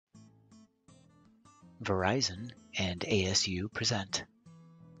Verizon and ASU present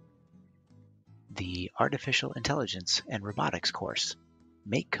the Artificial Intelligence and Robotics course,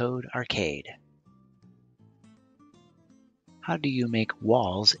 MakeCode Arcade. How do you make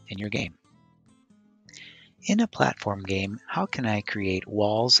walls in your game? In a platform game, how can I create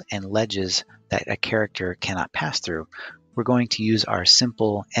walls and ledges that a character cannot pass through? We're going to use our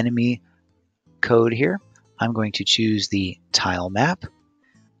simple enemy code here. I'm going to choose the tile map,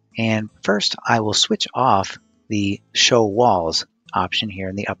 and first I will switch off the show walls option here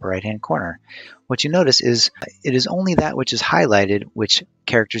in the upper right hand corner. What you notice is it is only that which is highlighted which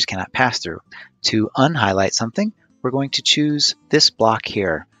characters cannot pass through. To unhighlight something, we're going to choose this block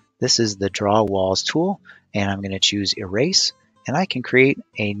here. This is the draw walls tool, and I'm going to choose erase, and I can create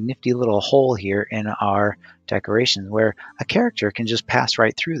a nifty little hole here in our decoration where a character can just pass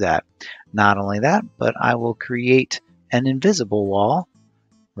right through that. Not only that, but I will create an invisible wall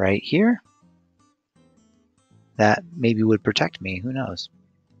right here that maybe would protect me, who knows.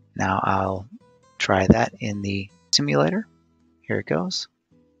 Now I'll try that in the simulator. Here it goes.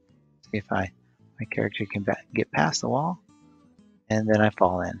 See if my character can get past the wall, and then I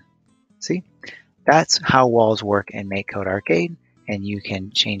fall in. See, that's how walls work in MakeCode Arcade, and you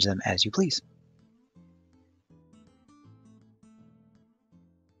can change them as you please.